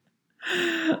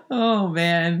Oh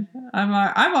man,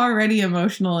 I'm already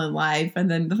emotional in life, and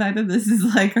then the fact that this is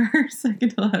like our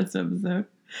second to last episode.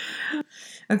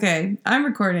 Okay, I'm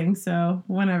recording, so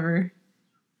whenever.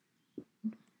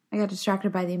 I got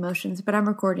distracted by the emotions, but I'm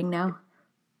recording now.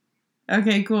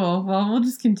 Okay, cool. Well, we'll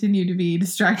just continue to be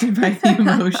distracted by the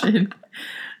emotion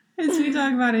as we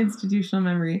talk about institutional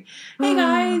memory. Hey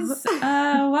guys,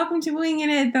 welcome to Winging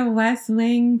It, the West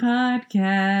Wing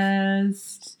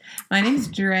podcast. My name's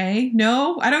Dre.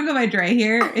 No, I don't go by Dre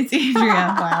here. It's Andrea.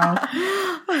 Wow.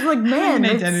 I was like, man,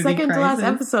 it's second to last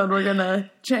episode. We're going to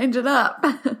change it up.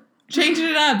 Changing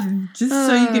it up just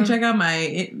so you can check out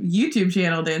my YouTube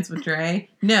channel, Dance with Dre.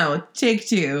 No, take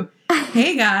two.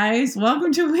 Hey guys,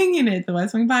 welcome to Winging It, the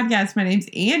West Wing podcast. My name's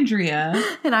Andrea.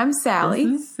 And I'm Sally.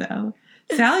 This is Sally.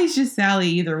 Sally's just Sally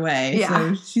either way,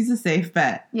 so she's a safe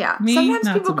bet. Yeah. Me, sometimes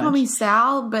not people so call me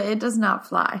Sal, but it does not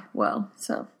fly well,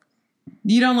 so.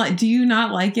 Do you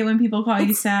not like it when people call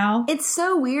you Sal? It's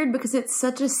so weird because it's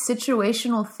such a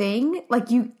situational thing.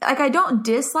 I don't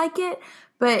dislike it,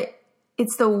 but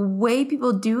it's the way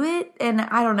people do it, and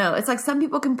I don't know. It's like some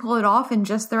people can pull it off in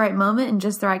just the right moment and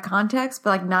just the right context,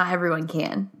 but like not everyone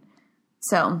can.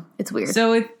 So it's weird.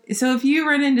 So if you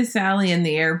run into Sally in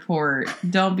the airport,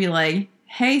 don't be like,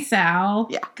 "Hey, Sal,"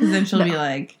 because then she'll be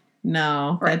like,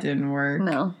 "No, that didn't work."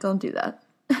 No, don't do that.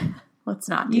 Let's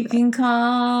not do that. You can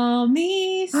call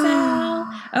me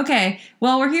Sal. Okay,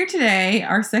 well, we're here today,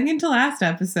 our second to last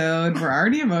episode. We're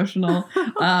already emotional.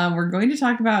 We're going to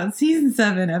talk about Season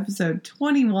 7, Episode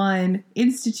 21,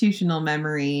 Institutional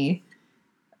Memory.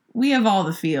 We have all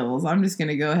the feels. I'm just going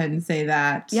to go ahead and say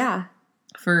that. Yeah.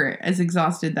 For as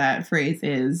exhausted that phrase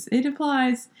is, it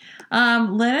applies.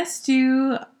 Let us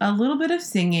do a little bit of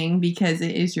singing because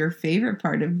it is your favorite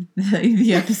part of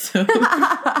the episode.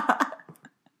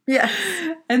 Yes.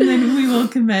 And then we will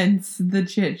commence the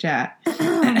chit chat.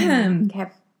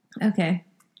 Okay.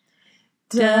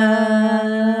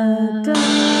 Da, da, da,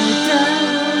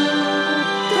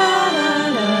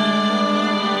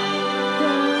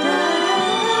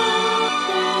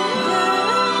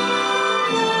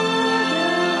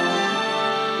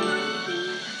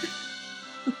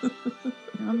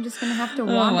 I'm just going to have to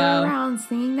wander around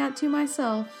singing that to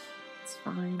myself. It's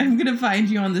fine. I'm going to find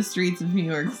you on the streets of New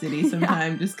York City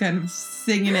sometime, just kind of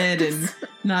singing it and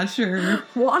not sure.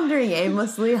 Wandering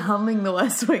aimlessly, humming the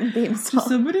West Wing theme song. Does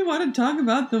somebody want to talk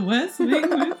about the West Wing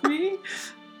with me?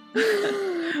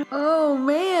 Oh,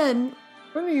 man.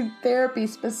 We need therapy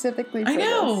specifically for I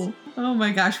know. This. Oh,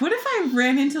 my gosh. What if I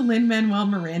ran into Lin-Manuel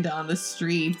Miranda on the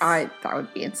streets? That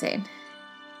would be insane.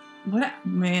 What?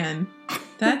 Man,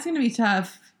 that's going to be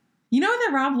tough. You know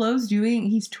that Rob Lowe's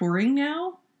doing? He's touring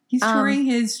now? He's touring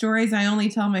his Stories I Only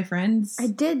Tell My Friends. I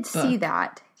did see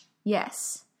that.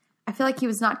 Yes. I feel like he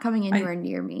was not coming anywhere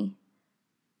near me.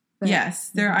 But,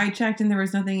 yes. I checked and there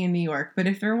was nothing in New York. But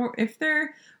if there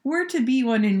were to be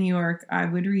one in New York, I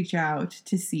would reach out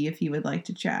to see if he would like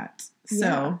to chat.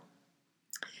 So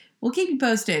we'll keep you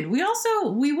posted. We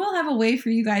will have a way for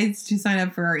you guys to sign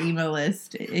up for our email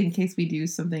list in case we do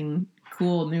something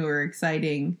cool, new, or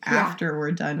exciting after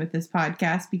we're done with this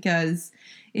podcast, because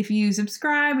if you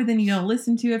subscribe and then you don't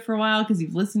listen to it for a while because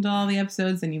you've listened to all the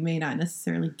episodes, then you may not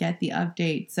necessarily get the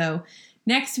update. So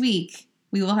next week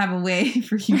we will have a way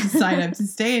for you to sign up to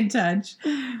stay in touch,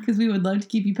 because we would love to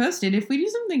keep you posted if we do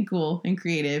something cool and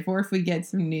creative, or if we get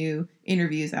some new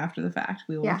interviews after the fact.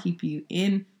 We will keep you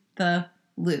in the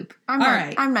loop.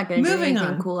 I'm not going to do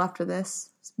anything cool after this,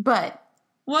 but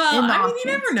you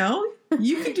never know.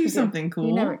 You could do something cool.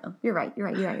 You never know. You're right.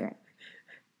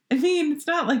 I mean, it's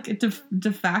not like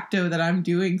de facto that I'm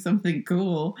doing something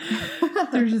cool.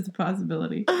 There's just a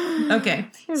possibility. Okay,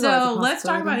 so let's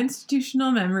talk about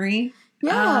institutional memory.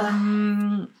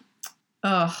 Yeah.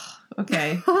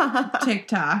 Okay.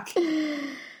 TikTok.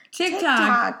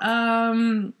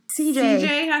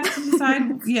 CJ has to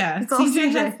decide. Yeah,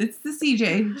 it's the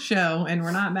CJ show, and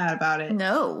we're not mad about it.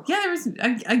 No. Yeah, there was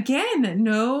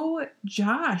no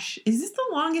Josh. Is this the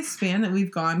longest span that we've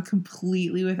gone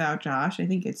completely without Josh? I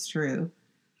think it's true.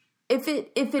 If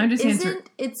it isn't,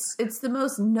 it's the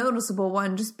most noticeable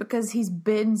one, just because he's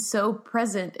been so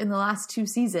present in the last 2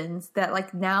 seasons that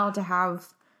like now to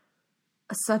have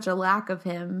such a lack of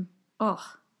him. Oh.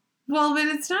 Well, but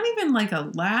it's not even like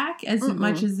a lack as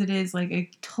much as it is like a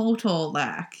total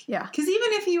lack. Yeah. Because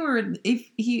even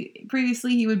if he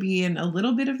previously he would be in a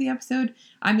little bit of the episode.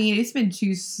 I mean, it's been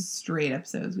 2 straight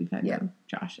episodes we've had no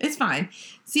Josh. It's fine.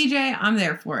 CJ, I'm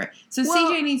there for it. So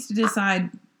CJ needs to decide.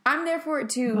 I'm there for it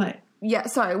too. What? Yeah,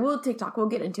 sorry, we'll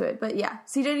get into it. But yeah,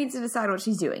 CJ needs to decide what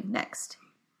she's doing next.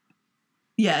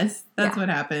 Yes, that's what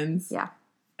happens. Yeah.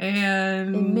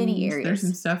 And in many areas. There's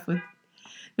some stuff with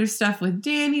There's stuff with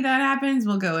Danny that happens.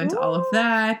 We'll go into all of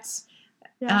that.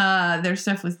 Yeah. There's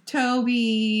stuff with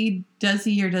Toby. Does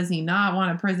he or does he not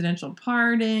want a presidential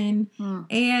pardon?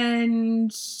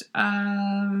 And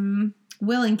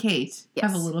Will and Kate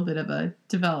have a little bit of a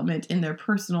development in their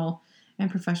personal and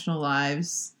professional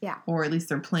lives. Yeah. Or at least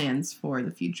their plans for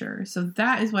the future. So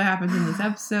that is what happens in this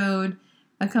episode,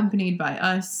 accompanied by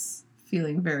us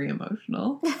feeling very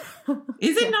emotional.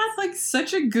 Is it not like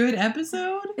such a good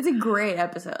episode? It's a great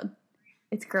episode.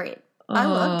 It's great. I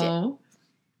loved it.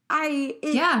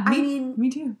 Me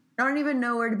too. I don't even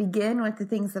know where to begin with the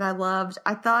things that I loved.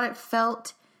 I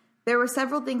thought there were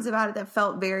several things about it that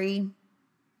felt very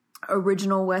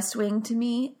original West Wing to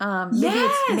me.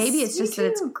 Maybe it's just that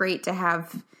it's great to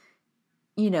have,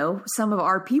 some of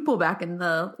our people back in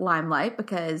the limelight,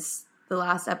 because the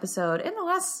last episode and the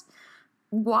last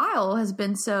while has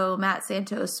been so Matt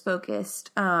Santos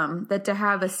focused, that to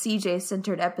have a CJ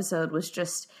centered episode was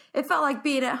just, it felt like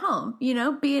being at home,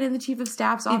 being in the chief of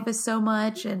staff's office so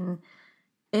much and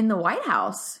in the White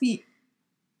House.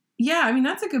 Yeah, I mean,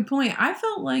 that's a good point. I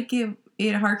felt like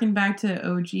it harkened back to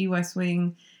OG West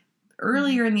Wing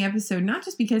earlier in the episode, not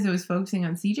just because it was focusing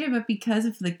on CJ, but because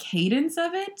of the cadence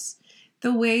of it.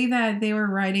 The way that they were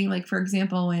writing, like, for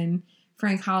example, when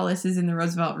Frank Hollis is in the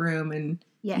Roosevelt room and,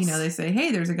 they say, hey,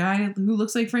 there's a guy who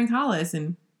looks like Frank Hollis.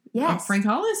 And Frank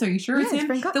Hollis, are you sure it's him?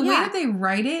 The way that they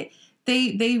write it,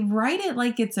 they write it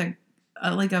like it's a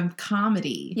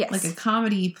comedy, like a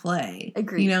comedy play.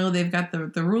 Agreed. They've got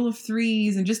the rule of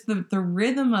threes, and just the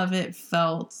rhythm of it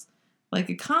felt like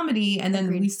a comedy. And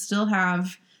then we still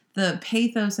have the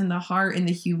pathos and the heart and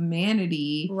the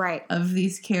humanity of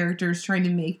these characters trying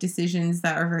to make decisions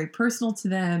that are very personal to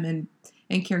them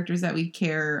and characters that we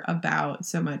care about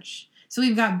so much. So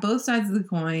we've got both sides of the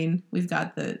coin. We've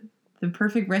got the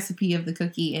perfect recipe of the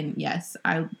cookie. And yes,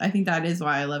 I think that is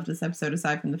why I love this episode,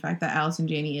 aside from the fact that Allison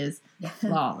Janney is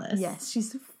flawless. Yes,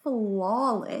 she's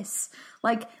flawless.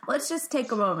 Like, let's just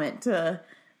take a moment to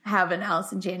have an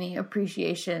Allison Janney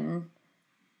appreciation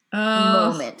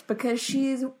moment, because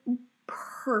she's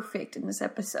perfect in this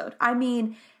episode. I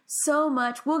mean, so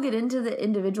much. We'll get into the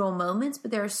individual moments,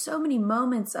 but there are so many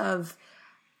moments of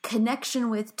connection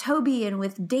with Toby and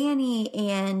with Danny,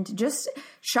 and just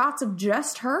shots of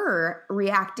just her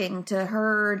reacting to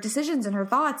her decisions and her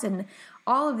thoughts and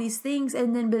all of these things,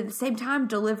 and then but at the same time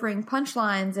delivering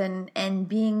punchlines and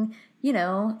being,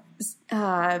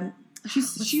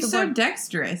 she's so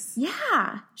dexterous.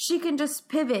 Yeah, she can just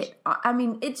pivot. I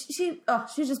mean, she's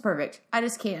just perfect. I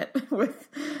just can't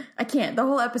I can't. The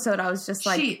whole episode, I was just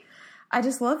like, I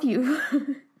just love you.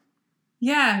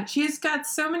 Yeah, she's got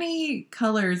so many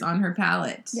colors on her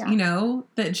palette,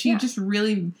 that she just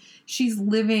really, she's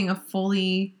living a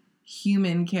fully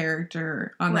human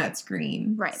character on that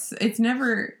screen. Right. It's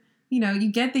never,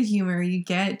 you get the humor, you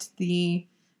get the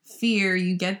fear,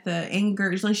 you get the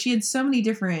anger. Like, she had so many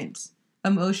different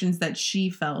emotions that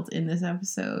she felt in this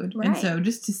episode. Right. And so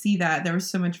just to see that, there was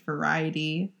so much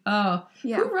variety. Oh,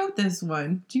 who wrote this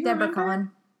one? Do you remember? Deborah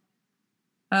Kahn.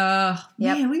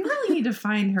 Man, we really need to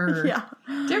find her.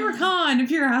 Deborah Kahn, if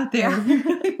you're out there, we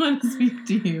really want to speak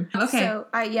to you. Okay. So,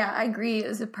 I agree. It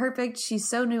was perfect. She's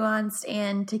so nuanced,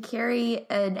 and to carry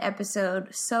an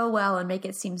episode so well and make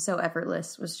it seem so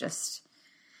effortless was just,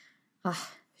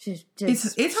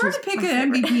 it's hard to pick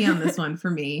an MVP on this one for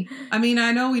me. I mean,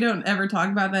 I know we don't ever talk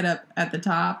about that up at the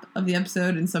top of the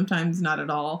episode, and sometimes not at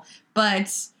all,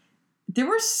 but there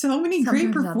were so many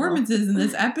great performances in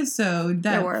this episode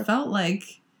that felt like,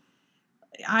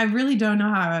 I really don't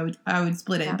know how I would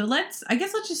split it. But let's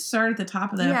just start at the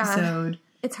top of the episode.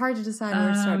 It's hard to decide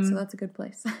where to start, so that's a good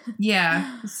place.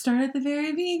 Start at the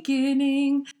very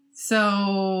beginning.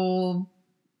 So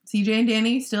CJ and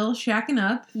Danny still shacking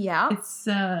up. Yeah. It's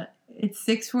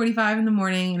 6:45 in the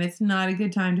morning, and it's not a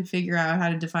good time to figure out how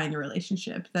to define the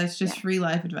relationship. That's just free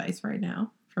life advice right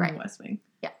now from the West Wing.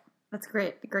 Yeah. That's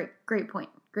great point.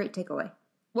 Great takeaway.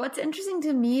 What's interesting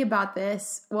to me about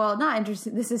this, well, not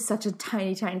interesting, this is such a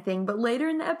tiny, tiny thing, but later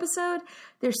in the episode,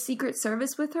 there's Secret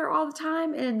Service with her all the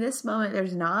time, and in this moment,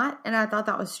 there's not, and I thought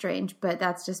that was strange, but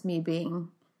that's just me being,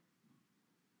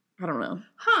 I don't know.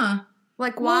 Huh.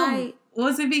 Like, why?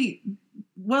 Well,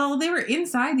 they were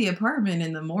inside the apartment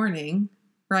in the morning,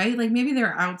 right? Like, maybe they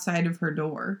were outside of her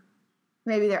door.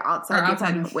 Maybe they're outside the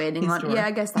apartment waiting on. Door. Yeah,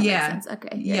 I guess that makes sense.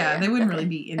 Okay. Yeah, they wouldn't really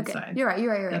be inside. Okay.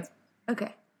 You're right.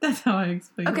 Okay. That's how I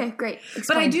explain it. Okay, great.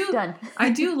 Explain. But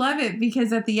I do love it,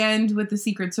 because at the end with the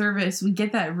Secret Service, we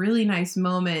get that really nice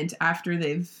moment after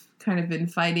they've kind of been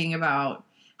fighting about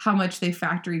how much they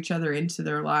factor each other into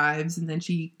their lives. And then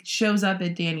she shows up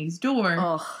at Danny's door.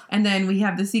 Oh. And then we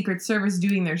have the Secret Service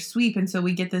doing their sweep. And so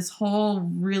we get this whole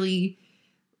really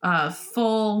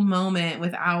full moment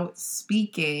without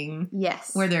speaking.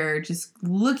 Yes. Where they're just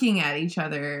looking at each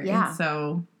other. Yeah. And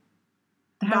so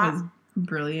that was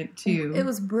brilliant too. It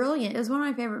was brilliant. It was one of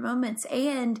my favorite moments.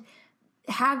 And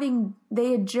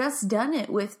they had just done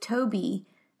it with Toby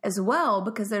as well,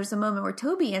 because there's a moment where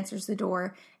Toby answers the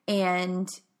door,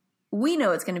 and we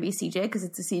know it's going to be CJ because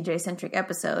it's a CJ-centric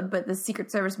episode, but the Secret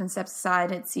Serviceman steps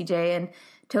aside, it's CJ, and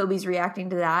Toby's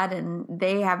reacting to that, and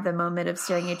they have the moment of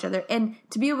staring at each other. And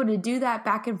to be able to do that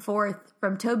back and forth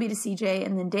from Toby to CJ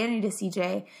and then Danny to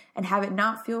CJ and have it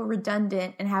not feel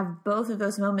redundant and have both of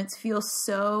those moments feel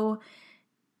so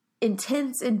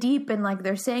intense and deep, and like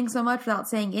they're saying so much without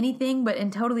saying anything, but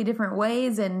in totally different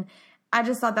ways. And I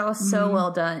just thought that was so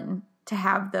well done to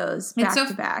have those back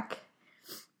to back.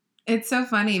 It's so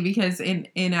funny because in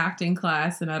acting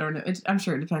class, and I don't know, I'm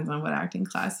sure it depends on what acting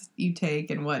class you take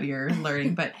and what you're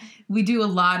learning, but we do a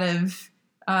lot of,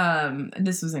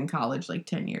 this was in college like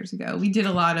 10 years ago, we did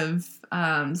a lot of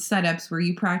setups where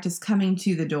you practice coming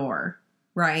to the door,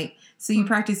 right? So you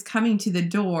practice coming to the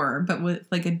door, but with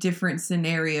like a different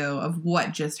scenario of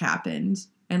what just happened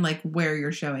and like where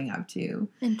you're showing up to.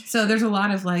 So there's a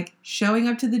lot of like showing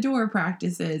up to the door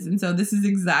practices. And so this is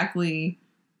exactly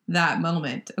that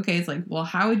moment. Okay, it's like, well,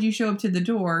 how would you show up to the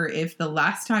door if the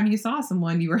last time you saw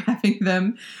someone, you were having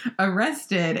them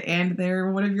arrested and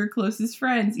they're one of your closest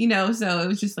friends, you know? So it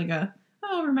was just like it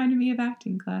reminded me of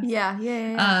acting class.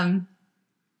 Yeah.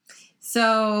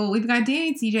 So we've got Danny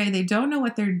and CJ. They don't know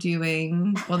what they're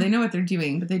doing. Well, they know what they're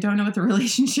doing, but they don't know what the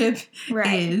relationship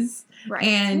is. Right.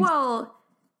 And well,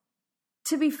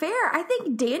 to be fair, I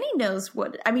think Danny knows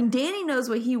what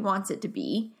he wants it to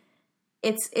be.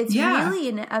 It's really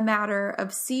a matter of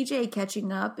CJ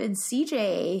catching up and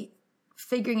CJ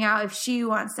figuring out if she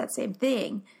wants that same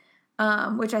thing,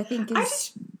 which I think I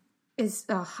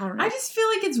don't know. I just feel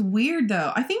like it's weird,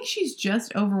 though. I think she's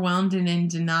just overwhelmed and in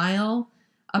denial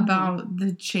about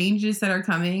the changes that are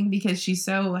coming because she's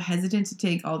so hesitant to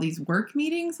take all these work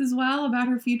meetings as well about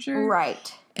her future.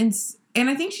 Right. And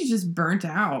I think she's just burnt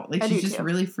out. Like, she's just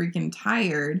really freaking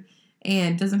tired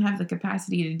and doesn't have the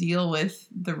capacity to deal with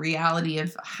the reality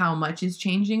of how much is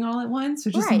changing all at once,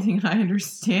 which is something I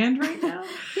understand right now.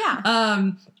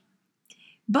 Yeah.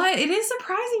 But it is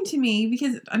surprising to me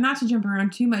because, not to jump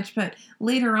around too much, but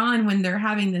later on when they're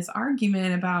having this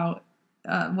argument about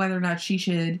whether or not she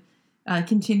should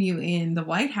continue in the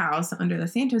White House under the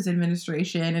Santos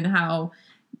administration and how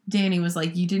Danny was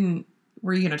like,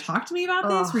 were you going to talk to me about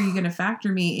this? Were you going to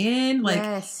factor me in? Like,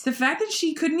 the fact that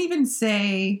she couldn't even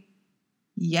say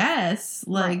yes,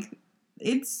 like,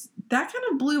 that kind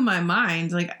of blew my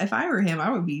mind. Like, if I were him,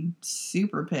 I would be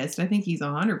super pissed. I think he's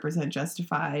 100%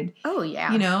 justified. Oh,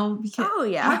 yeah. You know? Because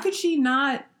how could she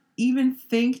not even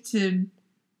think to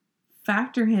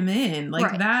factor him in?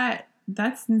 Like,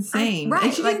 that's insane.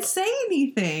 And she didn't say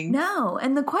anything. No.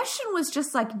 And the question was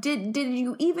just like, did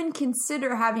you even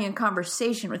consider having a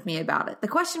conversation with me about it? The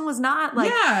question was not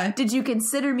like, did you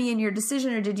consider me in your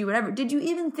decision or did you whatever? Did you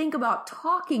even think about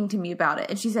talking to me about it?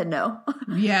 And she said no.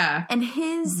 Yeah. And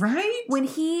when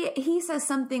he says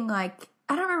something like,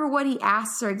 I don't remember what he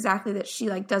asks her exactly that she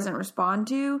like doesn't respond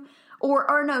to.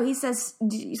 Or no, he says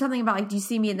something about, like, do you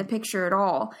see me in the picture at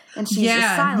all? And she's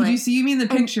just silent. Do you see me in the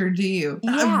picture, do you?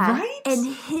 Yeah. Right?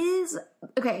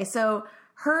 And so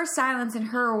her silence and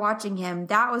her watching him,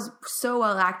 that was so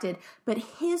well acted. But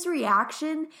his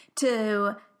reaction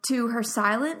to her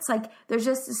silence, like, there's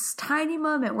just this tiny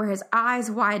moment where his eyes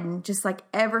widen just, like,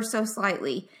 ever so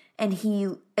slightly. And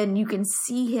you can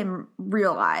see him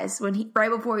realize right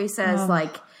before he says,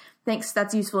 like, thanks,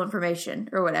 that's useful information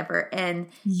or whatever. And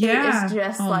it is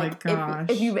just like,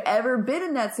 if you've ever been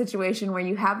in that situation where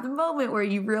you have the moment where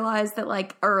you realize that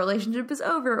like a relationship is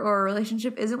over or a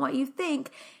relationship isn't what you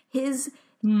think, his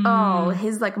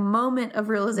like moment of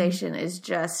realization is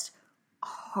just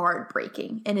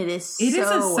heartbreaking. And it is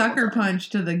a sucker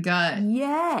punch to the gut.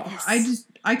 Yes.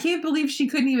 I can't believe she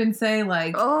couldn't even say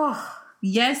like,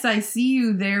 yes, I see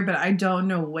you there, but I don't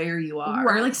know where you are.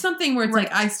 Right. Or like something where it's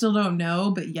like, I still don't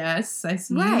know, but yes, I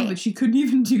see you. But she couldn't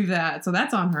even do that. So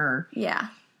that's on her. Yeah.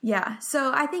 Yeah.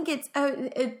 So I think it's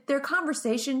their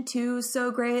conversation too is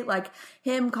so great. Like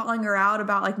him calling her out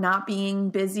about like not being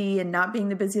busy and not being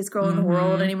the busiest girl in the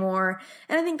world anymore.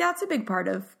 And I think that's a big part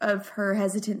of her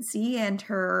hesitancy and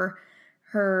her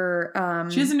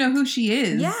she doesn't know who she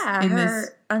is. Yeah. In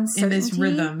this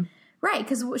rhythm. Right,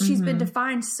 because she's been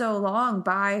defined so long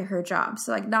by her job.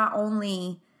 So, like, not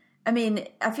only I mean,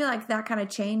 I feel like that kind of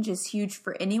change is huge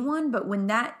for anyone, but when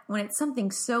it's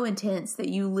something so intense that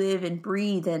you live and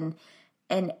breathe and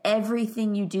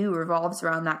everything you do revolves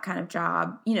around that kind of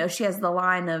job. You know, she has the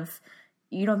line of,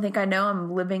 "You don't think I know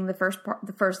I'm living the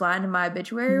first line in my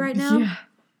obituary right now?" Yeah.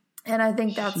 And I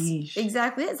think that's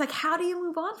exactly it. It's like, how do you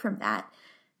move on from that?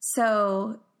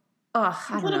 So, I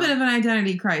don't know. A little bit of an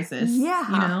identity crisis.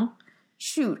 Yeah. You know?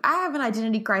 Shoot, I have an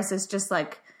identity crisis just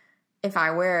like if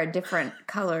I wear a different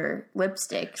color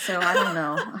lipstick. So I don't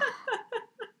know.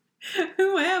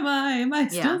 Who am I? Am I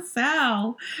still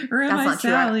Sal? Or am That's I not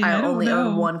Sally? True. I don't only know.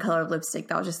 own one color of lipstick.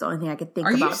 That was just the only thing I could think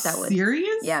Are about. You that would.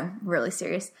 Serious? Yeah, I'm really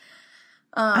serious.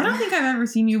 I don't think I've ever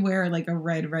seen you wear like a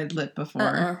red lip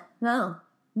before.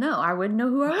 No, I wouldn't know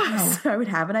who I was. I would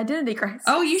have an identity crisis.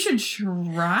 Oh, you should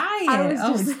try it.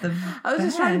 I was just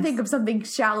trying to think of something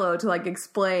shallow to like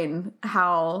explain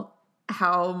how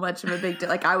much of a big deal.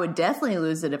 Like I would definitely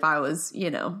lose it if I was,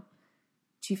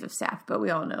 chief of staff, but we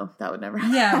all know that would never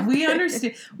happen. Yeah, we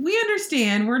understand. We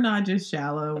understand. We're not just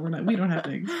shallow. We don't have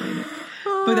to explain it.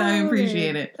 But I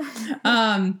appreciate it.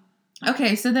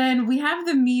 Okay, so then we have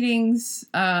the meetings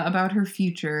about her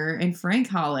future, and Frank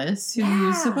Hollis, who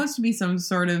is supposed to be some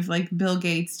sort of like Bill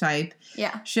Gates type,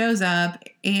 shows up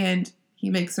and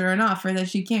he makes her an offer that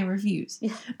she can't refuse.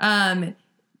 Yeah.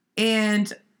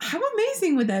 And how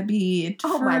amazing would that be?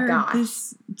 My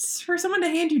gosh. For someone to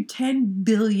hand you $10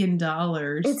 billion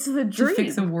it's the dream. To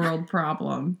fix a world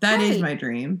problem. That is my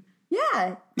dream.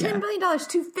 Yeah, $10 billion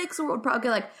to fix a world problem. Okay,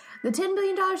 like, the $10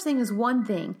 billion thing is one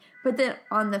thing, but then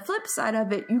on the flip side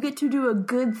of it, you get to do a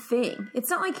good thing. It's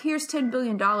not like here's $10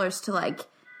 billion to, like,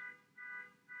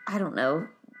 I don't know,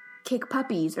 kick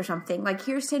puppies or something. Like,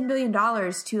 here's $10 billion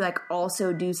to, like,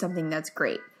 also do something that's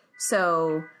great.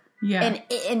 So, and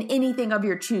anything of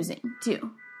your choosing,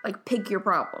 too. Like, pick your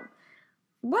problem.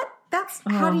 What? That's,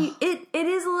 how do you, it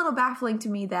is a little baffling to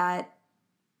me that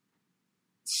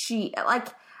she, like,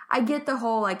 I get the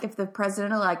whole, like, if the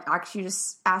president-elect actually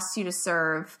just asks you to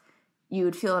serve, you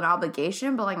would feel an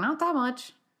obligation, but, like, not that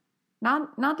much.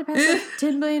 Not to pass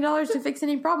 $10 billion to fix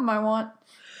any problem I want.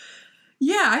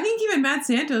 Yeah, I think even Matt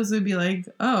Santos would be like,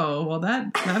 oh, well,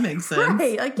 that makes sense.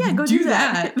 Right, like, yeah, go do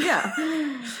that. Yeah.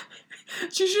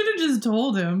 She should have just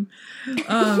told him.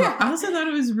 I also thought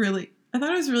it was really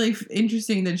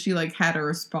interesting that she, like, had a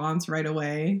response right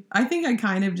away. I think I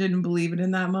kind of didn't believe it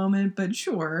in that moment, but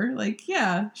sure. Like,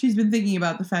 yeah, she's been thinking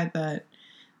about the fact that,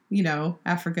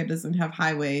 Africa doesn't have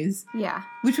highways. Yeah.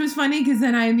 Which was funny because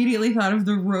then I immediately thought of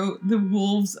the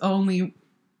wolves only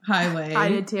highway. I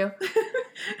did too.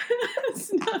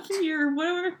 It's not here.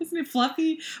 Whatever his name,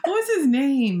 Fluffy. What was his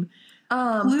name?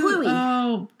 Pluie.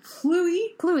 Oh,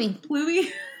 Pluie? Pluie.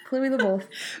 Pluie the wolf.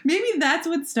 Maybe that's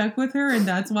what stuck with her, and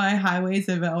that's why highways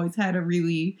have always had a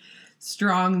really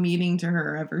strong meaning to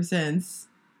her ever since.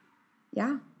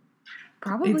 Yeah.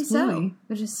 Probably so.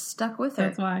 It just stuck with her.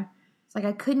 That's why. It's like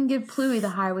I couldn't give Pluie the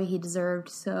highway he deserved,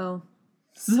 so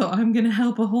I'm going to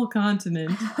help a whole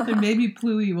continent, and maybe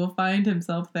Pluie will find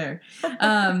himself there.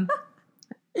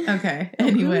 Okay,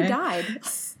 anyway. Pluie died.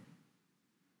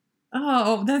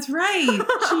 Oh, that's right.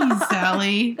 Jeez,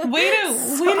 Sally. Way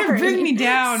to bring me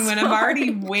down when I'm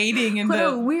already wading in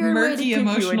the murky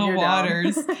emotional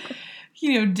waters.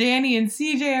 Danny and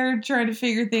CJ are trying to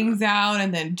figure things out,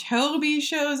 and then Toby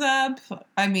shows up.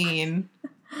 I mean,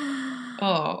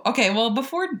 okay. Well,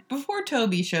 before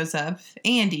Toby shows up,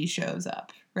 Andy shows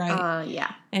up, right?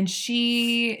 Yeah. And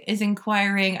she is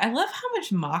inquiring. I love how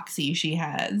much moxie she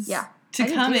has. Yeah. To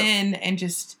come in and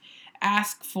just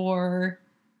ask for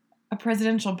a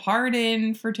presidential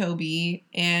pardon for Toby,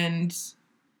 and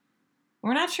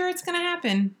we're not sure it's going to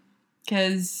happen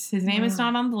because his name is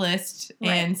not on the list,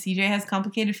 and CJ has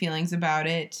complicated feelings about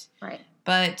it. Right.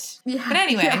 But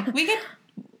anyway, we get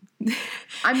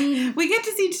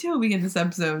to see Toby in this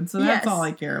episode, so that's all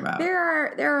I care about.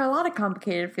 There are a lot of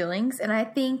complicated feelings, and I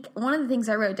think one of the things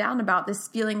I wrote down about this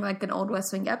feeling like an old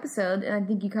West Wing episode, and I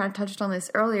think you kind of touched on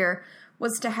this earlier,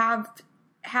 was to have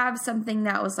something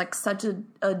that was like such a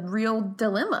real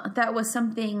dilemma. That was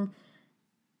something,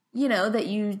 that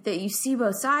you see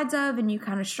both sides of and you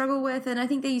kind of struggle with. And I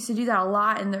think they used to do that a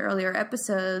lot in the earlier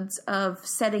episodes of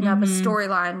setting up a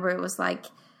storyline where it was like,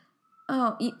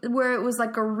 where it was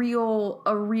like a real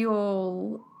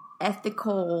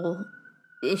ethical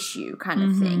issue kind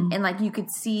of thing. And like you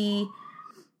could see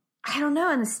I don't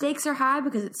know, and the stakes are high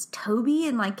because it's Toby,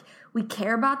 and like we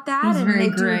care about that. It's and very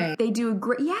gray. They do a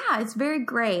great, it's very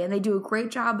gray, and they do a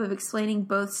great job of explaining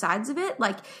both sides of it.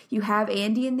 Like you have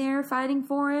Andy in there fighting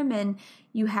for him, and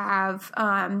you have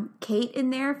Kate in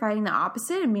there fighting the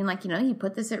opposite. I mean, like, he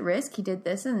put this at risk, he did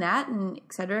this and that, and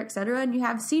et cetera, et cetera. And you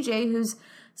have CJ who's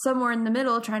somewhere in the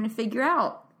middle trying to figure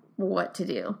out what to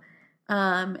do.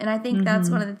 And I think that's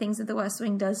one of the things that The West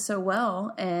Wing does so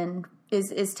well, and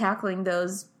is tackling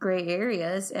those gray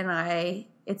areas. And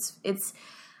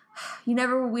we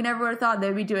never would have thought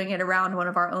they'd be doing it around one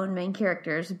of our own main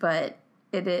characters, but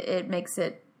it makes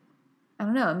it, I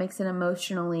don't know, it makes it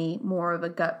emotionally more of a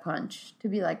gut punch to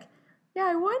be like, yeah,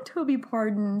 I want Toby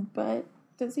pardoned, but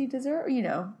does he deserve,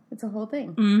 it's a whole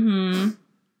thing. Mm-hmm.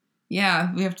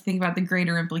 Yeah, we have to think about the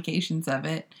greater implications of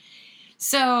it.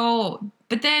 So,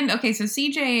 but then, okay, so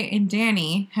CJ and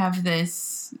Danny have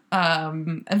this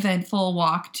eventful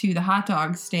walk to the hot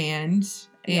dog stand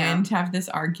and have this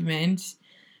argument.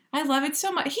 I love it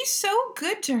so much. He's so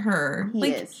good to her.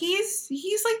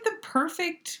 He's like the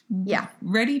perfect,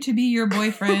 ready to be your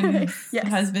boyfriend,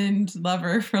 husband,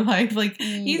 lover for life. Like,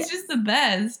 he's just the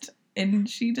best. And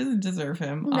she doesn't deserve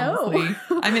him, honestly.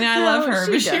 I mean, I love her,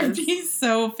 but she's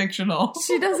so fictional.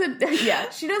 She doesn't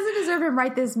deserve him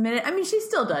right this minute. I mean, she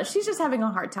still does. She's just having a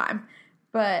hard time.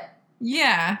 But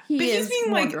he's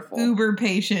being wonderful. Like uber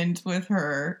patient with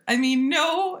her. I mean,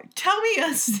 tell me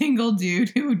a single dude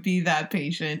who would be that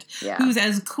patient, who's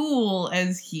as cool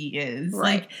as he is.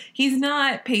 Right. Like, he's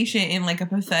not patient in like a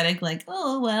pathetic, like,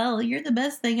 oh, well, you're the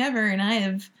best thing ever, and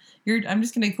I'm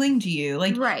just gonna cling to you.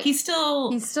 Like, he's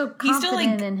still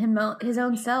confident in his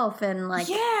own self, and like,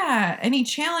 and he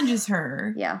challenges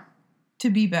her, to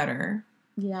be better.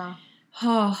 Yeah.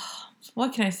 Oh,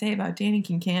 what can I say about Danny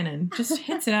Kincannon? Just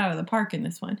hits it out of the park in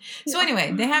this one. So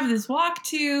anyway, they have this walk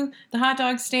to the hot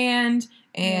dog stand,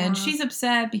 and she's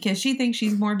upset because she thinks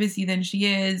she's more busy than she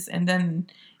is, and then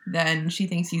she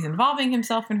thinks he's involving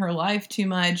himself in her life too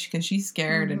much because she's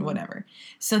scared and whatever.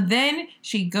 So then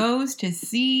she goes to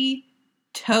see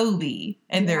Toby,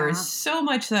 and there is so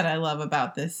much that I love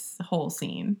about this whole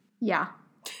scene. Yeah.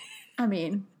 I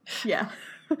mean, yeah.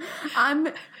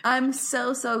 I'm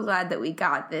so glad that we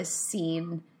got this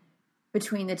scene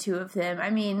between the two of them. I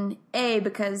mean,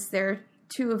 because they're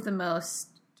two of the most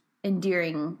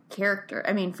endearing character.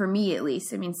 I mean, for me at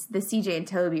least. I mean, the CJ and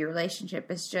Toby relationship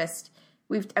is just,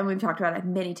 we've talked about it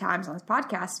many times on this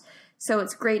podcast. So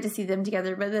it's great to see them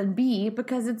together. But then B,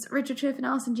 because it's Richard Schiff and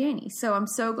Allison Janney. So I'm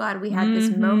so glad we had this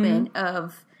moment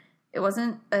of, it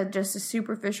wasn't just a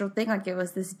superficial thing. Like, it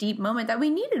was this deep moment that we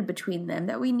needed between them,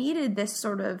 that we needed this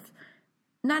sort of,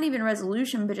 not even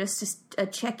resolution, but just a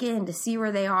check-in to see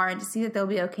where they are and to see that they'll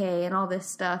be okay and all this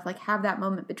stuff. Like, have that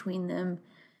moment between them.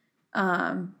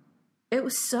 It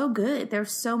was so good. There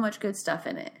was so much good stuff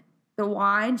in it. The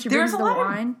wine. She brings the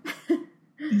wine.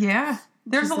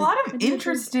 There's a lot of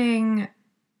interesting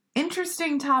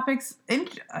topics,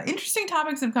 interesting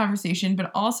topics of conversation, but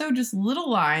also just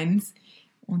little lines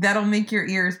that'll make your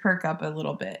ears perk up a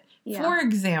little bit. Yeah. For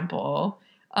example,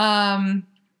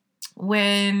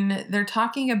 when they're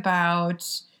talking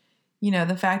about,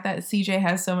 the fact that CJ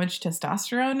has so much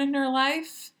testosterone in her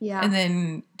life. Yeah. And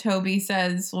then Toby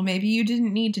says, well, maybe you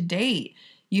didn't need to date.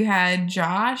 You had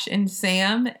Josh and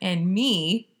Sam and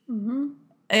me. Mm-hmm.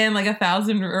 And like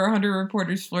 1,000 or 100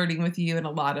 reporters flirting with you and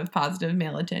a lot of positive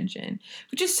male attention.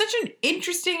 Which is such an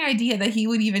interesting idea that he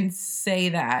would even say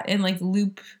that and like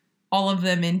loop all of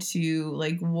them into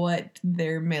like what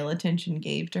their male attention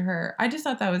gave to her. I just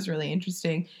thought that was really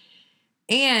interesting.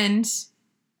 And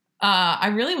I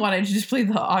really wanted to just play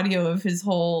the audio of his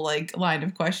whole like line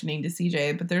of questioning to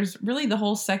CJ, but there's really the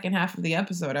whole second half of the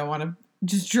episode I want to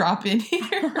just drop in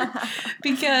here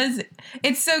because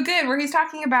it's so good, where he's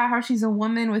talking about how she's a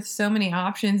woman with so many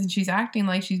options and she's acting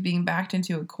like she's being backed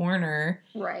into a corner.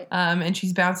 Right. And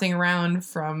she's bouncing around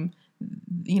from,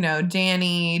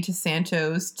 Danny to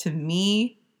Santos to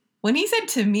me. When he said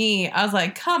to me, I was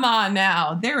like, come on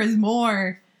now. There is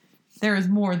more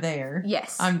there.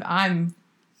 Yes. I'm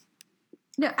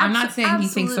not saying he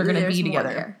thinks they're going to be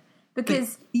together.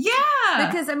 Because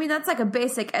I mean, that's like a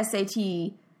basic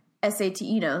SAT,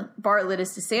 Bartlett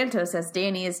is to Santos as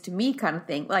Danny is to me kind of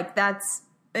thing. Like,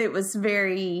 it was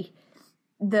very,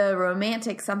 the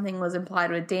romantic something was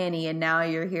implied with Danny, and now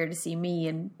you're here to see me.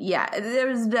 And there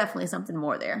was definitely something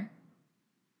more there.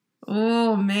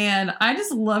 Oh, man. I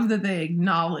just love that they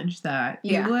acknowledged that.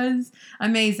 Yeah. It was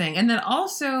amazing. And then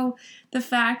also the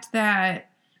fact that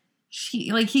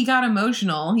he got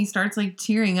emotional. He starts like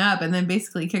tearing up and then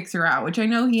basically kicks her out, which I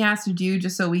know he has to do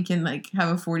just so we can like have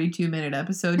a 42-minute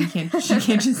episode. She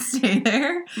can't just stay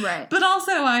there. Right. But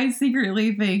also I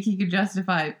secretly think he could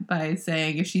justify by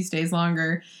saying if she stays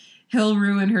longer, he'll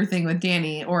ruin her thing with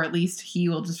Danny, or at least he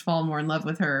will just fall more in love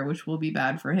with her, which will be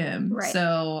bad for him. Right.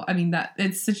 So, I mean, that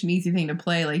it's such an easy thing to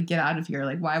play, like, get out of here.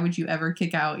 Like, why would you ever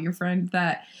kick out your friend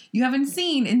that you haven't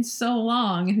seen in so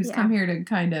long and who's come here to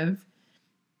kind of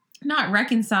not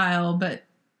reconcile, but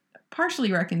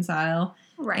partially reconcile.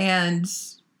 Right. And,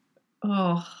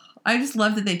 I just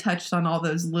love that they touched on all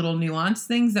those little nuanced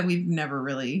things that we've never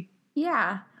really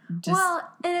well,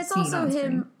 and it's also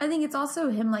him, I think it's also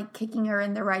him, like, kicking her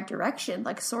in the right direction,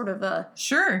 like, sort of a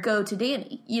go to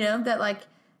Danny, you know, that, like,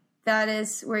 that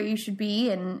is where you should be,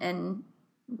 and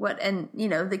you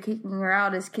know, the kicking her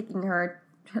out is kicking her,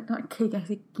 not kick,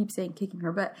 I keep saying kicking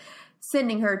her, but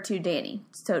sending her to Danny,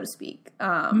 so to speak.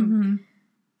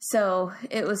 So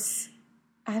it was,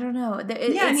 I don't know,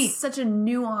 it's such a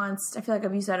nuanced, I feel like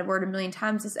I've used that word a million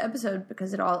times this episode,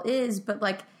 because it all is, but,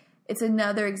 like, it's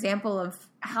another example of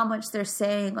how much they're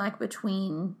saying, like,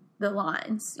 between the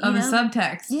lines. You know? The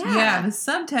subtext. Yeah, the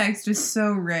subtext is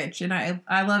so rich, and I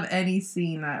love any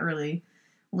scene that really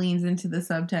leans into the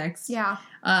subtext. Yeah.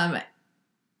 And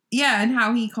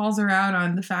how he calls her out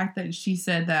on the fact that she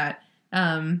said that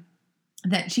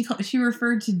that she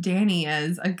referred to Danny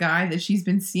as a guy that she's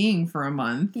been seeing for a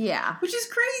month. Yeah. Which is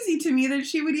crazy to me that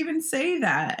she would even say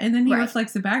that. And then he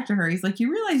reflects it back to her. He's like,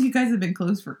 you realize you guys have been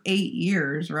close for 8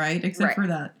 years, right? Except for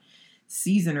that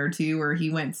season or two where he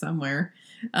went somewhere.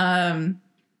 I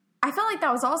felt like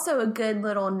that was also a good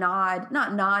little not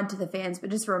nod to the fans, but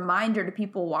just a reminder to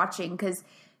people watching, because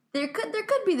there could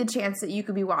be the chance that you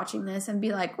could be watching this and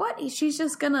be like, what? She's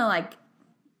just gonna, like,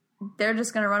 they're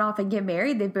just going to run off and get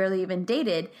married. They've barely even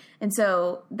dated. And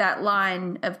so that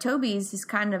line of Toby's is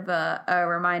kind of a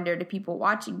reminder to people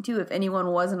watching too. If anyone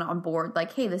wasn't on board,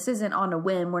 like, hey, this isn't on a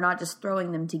whim. We're not just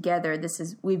throwing them together.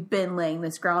 We've been laying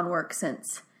this groundwork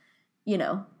since, you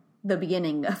know, the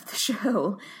beginning of the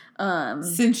show.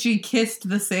 Since she kissed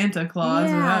the Santa Claus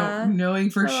without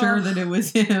knowing for sure that it was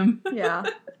him. Yeah.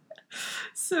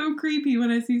 So creepy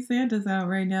when I see Santa's out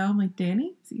right now. I'm like,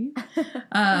 Danny? See?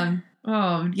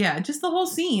 Oh, yeah, just the whole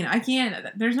scene.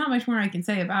 There's not much more I can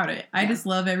say about it. I just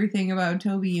love everything about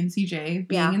Toby and CJ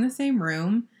being in the same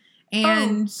room.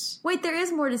 And wait, there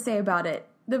is more to say about it.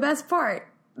 The best part,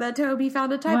 that Toby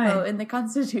found a typo in the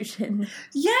Constitution.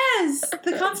 Yes,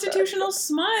 the constitutional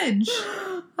smudge.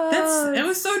 It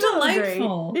was so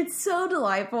delightful. Great. It's so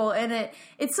delightful, and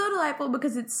it's so delightful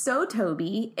because it's so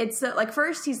Toby. It's so, like,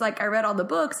 first he's like, I read all the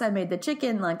books, I made the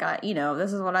chicken, like,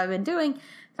 this is what I've been doing.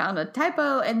 Found a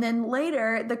typo, and then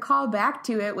later the call back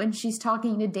to it when she's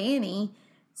talking to Danny,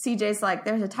 CJ's like,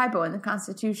 there's a typo in the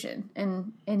Constitution,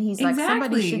 and he's like,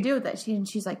 somebody should deal with that.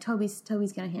 She's like, Toby's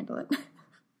gonna handle it.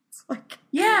 It's like,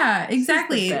 yeah,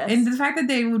 exactly. And the fact that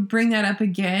they would bring that up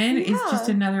again is just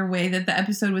another way that the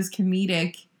episode was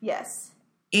comedic,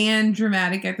 and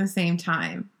dramatic at the same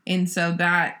time. And so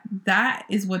that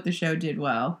is what the show did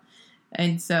well.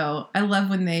 And so I love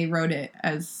when they wrote it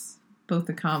as both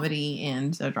a comedy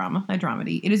and a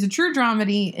dramedy. It is a true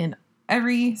dramedy in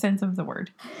every sense of the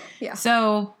word. Yeah.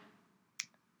 So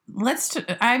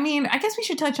I guess we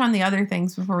should touch on the other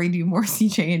things before we do more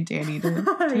CJ and Danny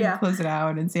to close it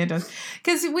out, and Santos.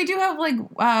 Because we do have, like,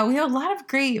 we have a lot of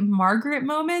great Margaret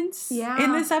moments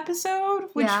in this episode,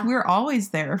 which we're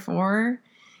always there for.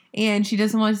 And she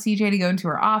doesn't want CJ to go into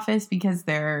her office because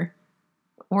they're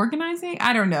organizing?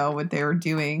 I don't know what they were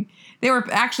doing. They were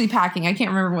actually packing. I can't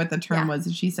remember what the term was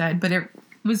that she said, but it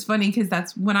was funny because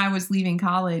that's when I was leaving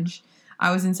college.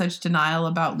 I was in such denial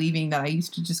about leaving that I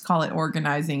used to just call it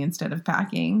organizing instead of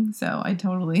packing. So I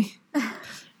totally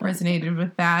resonated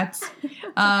with that.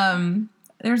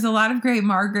 There's a lot of great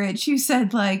Margaret. She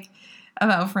said, like,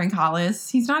 about Frank Hollis.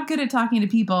 He's not good at talking to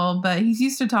people, but he's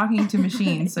used to talking to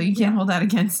machines, so you can't hold that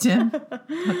against him.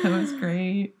 That was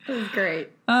great. It was great.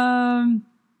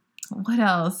 What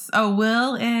else? Oh,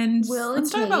 let's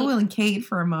talk about Will and Kate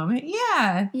for a moment.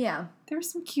 Yeah. Yeah. There's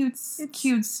some cute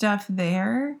stuff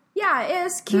there. Yeah, it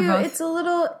was cute. It's a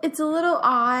little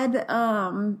odd.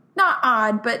 Not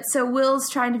odd, but so Will's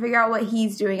trying to figure out what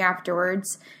he's doing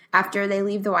afterwards, after they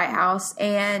leave the White House,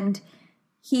 and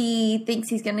he thinks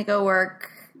he's going to go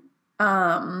work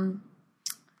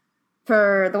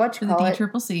for the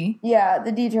DCCC. Yeah,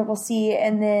 the DCCC.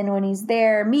 And then when he's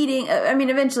there meeting,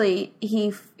 eventually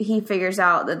he figures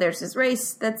out that there's this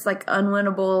race that's, like,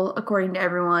 unwinnable according to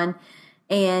everyone.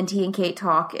 And he and Kate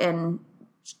talk, and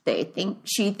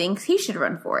she thinks he should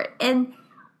run for it. And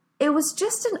it was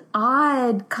just an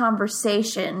odd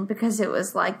conversation because it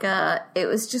was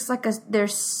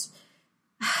there's,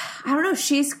 I don't know,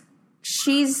 she's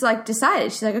like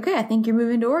decided. She's like, okay, I think you're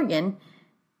moving to Oregon.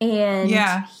 And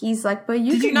he's like, but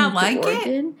Did you not like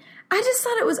it? I just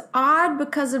thought it was odd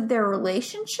because of their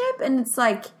relationship. And it's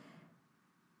like,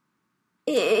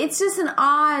 it's just an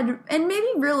odd and maybe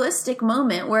realistic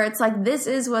moment where it's like, this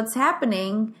is what's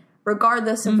happening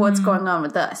regardless of what's going on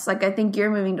with us. Like, I think you're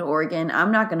moving to Oregon.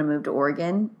 I'm not going to move to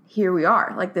Oregon. Here we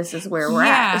are. Like, this is where we're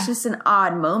at. It's just an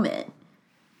odd moment.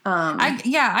 I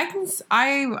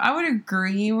would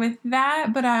agree with that,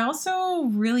 but I also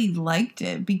really liked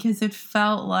it because it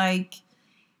felt like,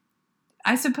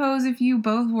 I suppose if you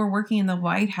both were working in the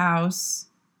White House,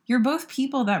 you're both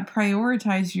people that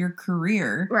prioritize your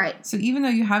career. Right. So even though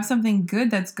you have something good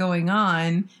that's going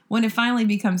on, when it finally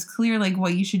becomes clear like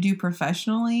what you should do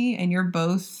professionally and you're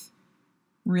both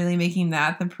really making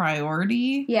that the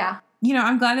priority. Yeah. You know,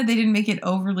 I'm glad that they didn't make it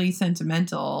overly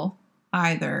sentimental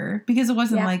either, because it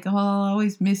wasn't like, oh, I'll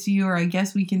always miss you, or I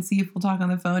guess we can see if we'll talk on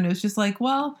the phone. It was just like,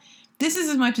 well, this is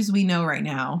as much as we know right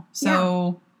now.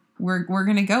 So we're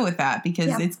going to go with that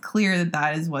because it's clear that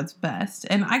that is what's best.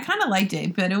 And I kind of liked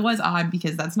it, but it was odd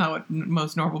because that's not what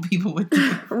most normal people would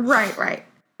do. Right.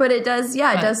 But it does, it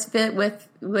does fit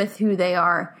with who they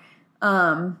are.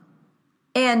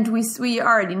 And we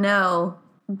already know,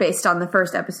 based on the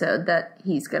first episode, that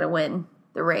he's going to win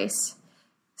the race.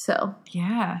 So.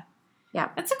 Yeah.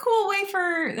 That's a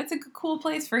cool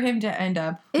place for him to end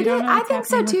up. I think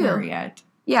so too.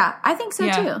 Yeah, I think so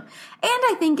too. And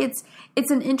I think it's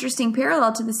an interesting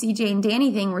parallel to the CJ and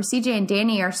Danny thing, where CJ and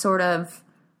Danny are sort of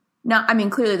not, I mean,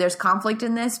 clearly there's conflict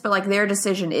in this, but like their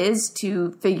decision is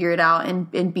to figure it out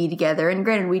and be together. And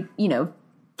granted,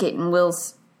 Kate and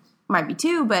Will's might be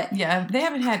too, but yeah, they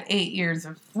haven't had 8 years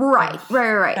of right.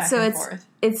 So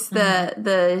it's mm-hmm.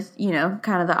 the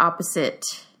kind of the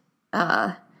opposite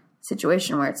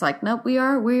situation where it's like, nope, we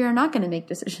are not going to make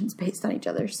decisions based on each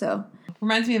other. So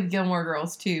reminds me of Gilmore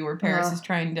Girls too, where Paris is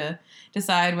trying to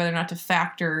decide whether or not to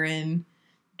factor in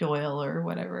Doyle or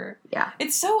whatever. Yeah,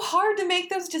 it's so hard to make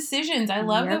those decisions. I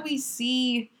love that we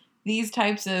see these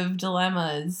types of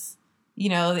dilemmas. You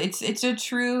know, it's a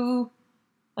true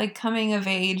like coming of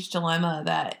age dilemma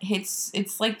that hits.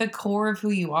 It's like the core of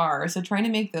who you are. So trying to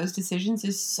make those decisions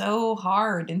is so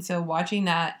hard, and so watching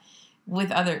that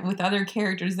with other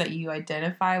characters that you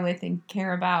identify with and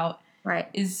care about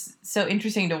is so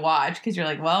interesting to watch, because you're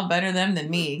like, well, better them than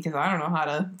me, because I don't know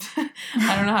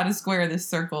how to square this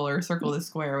circle or circle this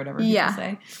square or whatever people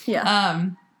say.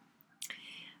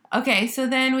 Okay, so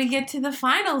then we get to the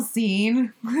final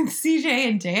scene with CJ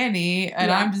and Danny, and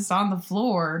I'm just on the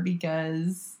floor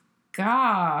because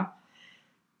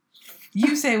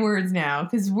you say words now,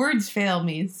 because words fail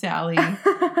me, Sally.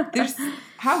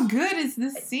 How good is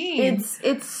this scene?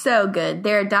 It's so good.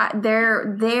 They're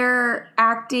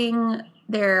acting.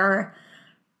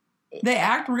 They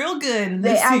act real good in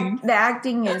this scene. The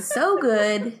acting is so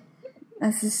good.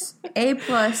 This is A+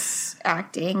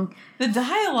 acting. The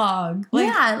dialogue,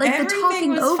 the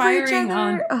talking over each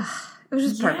other. It was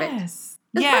just perfect.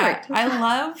 Perfect. I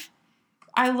love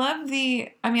I want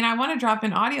to drop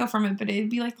an audio from it, but it'd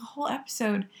be like the whole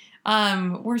episode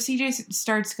where CJ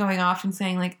starts going off and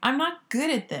saying, like, I'm not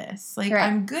good at this. Like,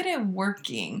 I'm good at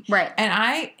working. Right. And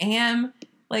I am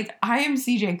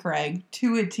CJ Craig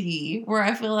to a T, where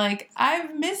I feel like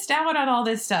I've missed out on all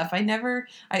this stuff. I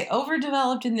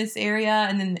overdeveloped in this area,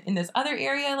 and then in this other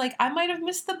area, like, I might have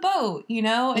missed the boat, you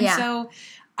know? And so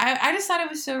I just thought it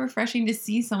was so refreshing to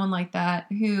see someone like that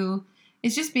who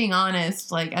is just being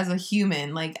honest, like, as a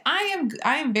human. Like, I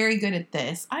am very good at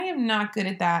this. I am not good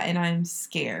at that, and I'm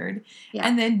scared. Yeah.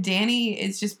 And then Danny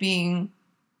is just being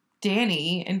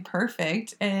Danny and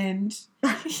perfect, and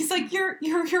he's like, you're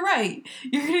right.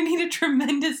 You're going to need a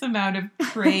tremendous amount of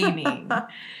training.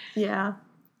 Yeah.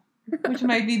 Which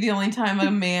might be the only time a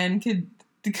man could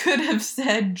have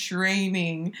said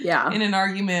training in an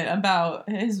argument about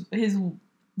his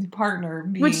partner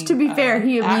being, which, to be fair,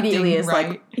 he immediately is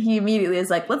right.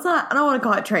 like, let's not, I don't want to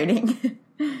call it training.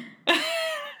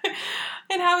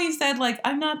 And how he said, like,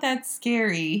 I'm not that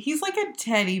scary. He's like a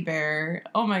teddy bear.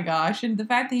 Oh my gosh. And the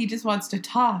fact that he just wants to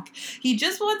talk. He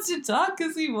just wants to talk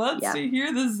because he wants to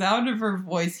hear the sound of her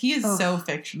voice. He is so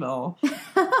fictional.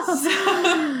 It's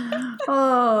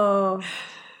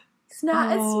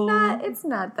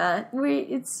not that.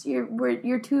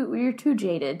 You're too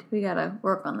jaded. We gotta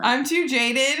work on that. I'm too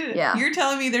jaded? Yeah. You're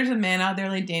telling me there's a man out there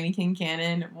like Danny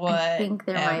Kincannon? What? I think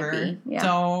there might be. Yeah.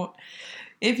 Don't.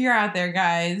 If you're out there,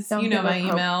 guys, you know my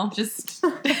email. Just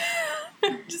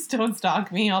don't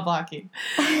stalk me. I'll block you.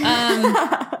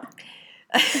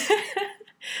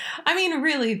 I mean,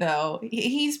 really though,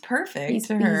 he's perfect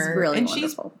to her. He's really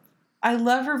wonderful. I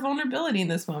love her vulnerability in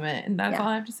this moment, and that's all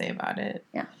I have to say about it.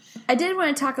 Yeah. I did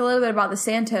want to talk a little bit about the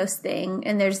Santos thing,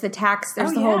 and there's the tax,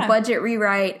 there's the whole budget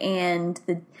rewrite, and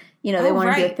they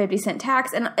want to do a 50-cent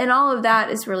tax, and all of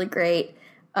that is really great.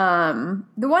 The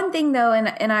one thing though,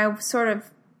 and I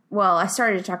I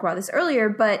started to talk about this earlier,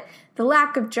 but the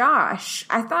lack of Josh,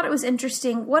 I thought it was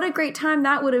interesting. What a great time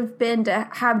that would have been to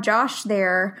have Josh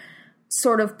there,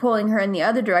 sort of pulling her in the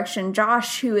other direction.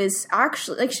 Josh, who is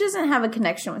actually, she doesn't have a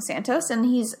connection with Santos, and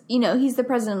he's the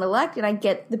president-elect, and I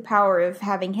get the power of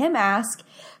having him ask,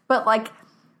 but,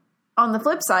 on the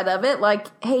flip side of it,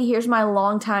 hey, here's my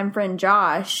longtime friend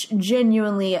Josh,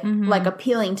 genuinely,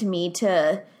 appealing to me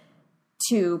to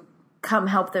come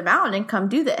help them out and come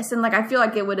do this. And, I feel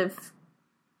like it would have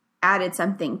added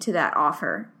something to that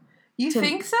offer. You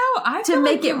think so? To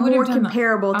make it more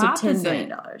comparable to $10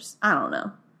 billion. I don't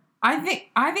know. I think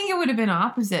it would have been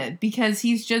opposite, because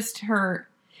he's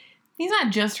not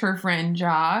just her friend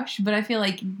Josh, but I feel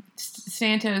like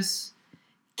Santos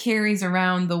carries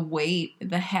around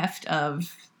the heft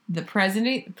of the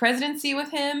presidency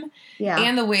with him,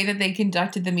 and the way that they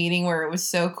conducted the meeting, where it was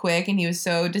so quick and he was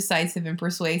so decisive and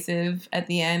persuasive at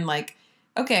the end,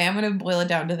 okay, I'm going to boil it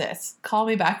down to this. Call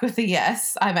me back with a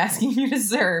yes. I'm asking you to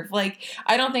serve. I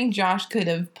don't think Josh could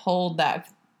have pulled that,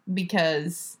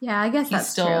 because I guess he's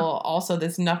still true. Also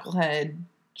this knucklehead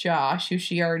Josh who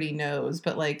she already knows,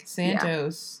 but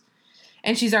Santos,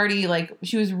 and she's already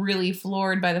she was really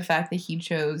floored by the fact that he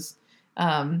chose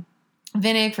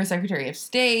Vinnick for Secretary of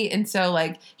State, and so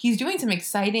he's doing some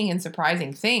exciting and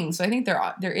surprising things. So I think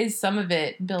there is some of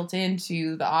it built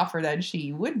into the offer that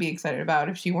she would be excited about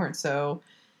if she weren't so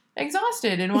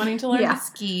exhausted and wanting to learn to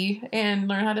ski and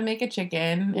learn how to make a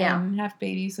chicken and have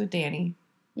babies with Danny.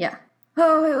 Yeah.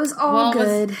 Oh, it was all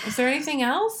good. Was there anything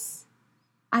else?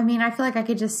 I mean, I feel like I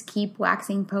could just keep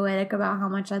waxing poetic about how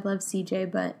much I love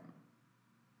CJ, but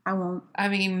I won't. I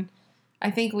mean, I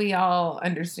think we all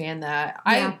understand that.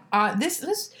 Yeah. This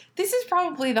is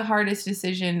probably the hardest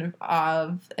decision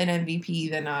of an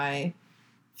MVP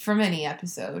from any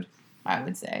episode, I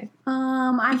would say.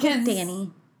 I picked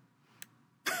Danny.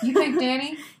 You picked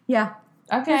Danny? Yeah.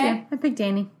 Okay. I picked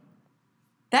Danny.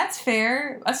 That's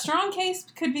fair. A strong case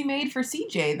could be made for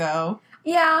CJ, though.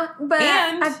 Yeah, but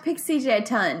I picked CJ a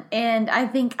ton, and I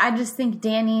just think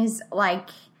Danny's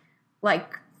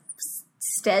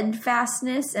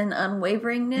steadfastness and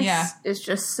unwaveringness is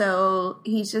just so,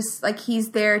 he's just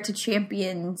he's there to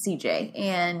champion CJ,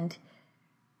 and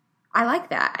I like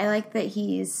that. I like that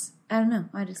I don't know,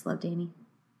 I just love Danny.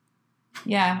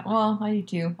 Yeah, well, I do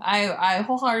too. I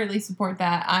wholeheartedly support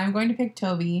that. I'm going to pick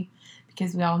Toby,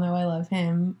 because we all know I love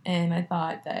him, and I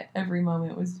thought that every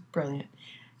moment was brilliant.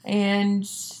 And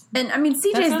I mean, CJ's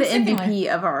the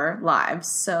MVP of our lives,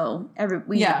 so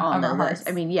we all know that.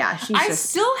 I mean, she's I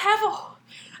still have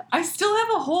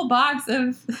a whole box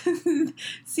of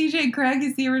CJ Craig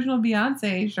is the original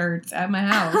Beyonce shirts at my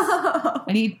house.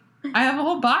 I have a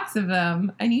whole box of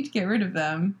them. I need to get rid of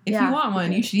them. If you want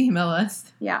one, you should email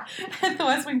us. Yeah. At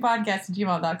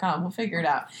thewestwingpodcast@gmail.com. We'll figure it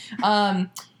out. All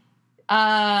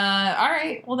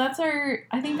right. Well, that's our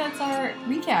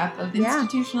recap of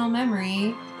institutional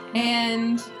memory.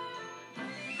 And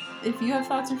if you have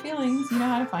thoughts or feelings, you know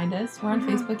how to find us. We're on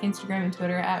Facebook, Instagram, and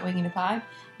Twitter @WingingAPod.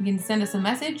 You can send us a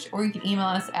message, or you can email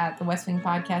us at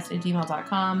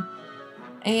thewestwingpodcast@gmail.com.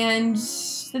 And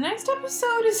the next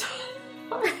episode is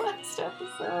our last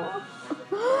episode.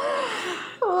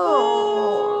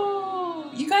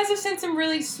 Oh. You guys have sent some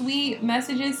really sweet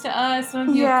messages to us. Some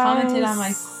of you have commented on my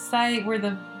site where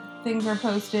the things are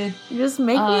posted. You're just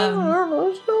making us more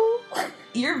emotional.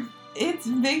 It's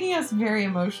making us very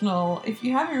emotional. If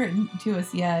you haven't written to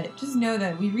us yet, just know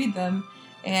that we read them,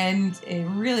 and it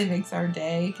really makes our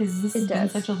day, because this has been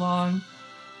such a long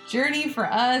journey for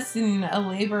us and a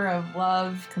labor of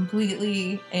love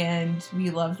completely, and we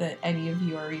love that any of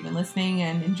you are even listening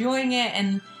and enjoying it,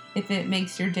 and if it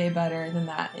makes your day better, then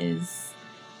that is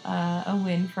a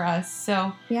win for us.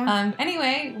 So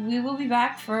anyway, we will be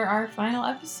back for our final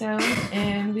episode,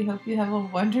 and we hope you have a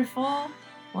wonderful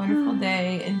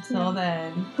day until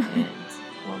then, and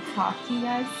we'll talk to you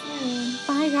guys soon.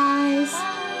 Bye, guys.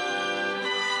 Bye.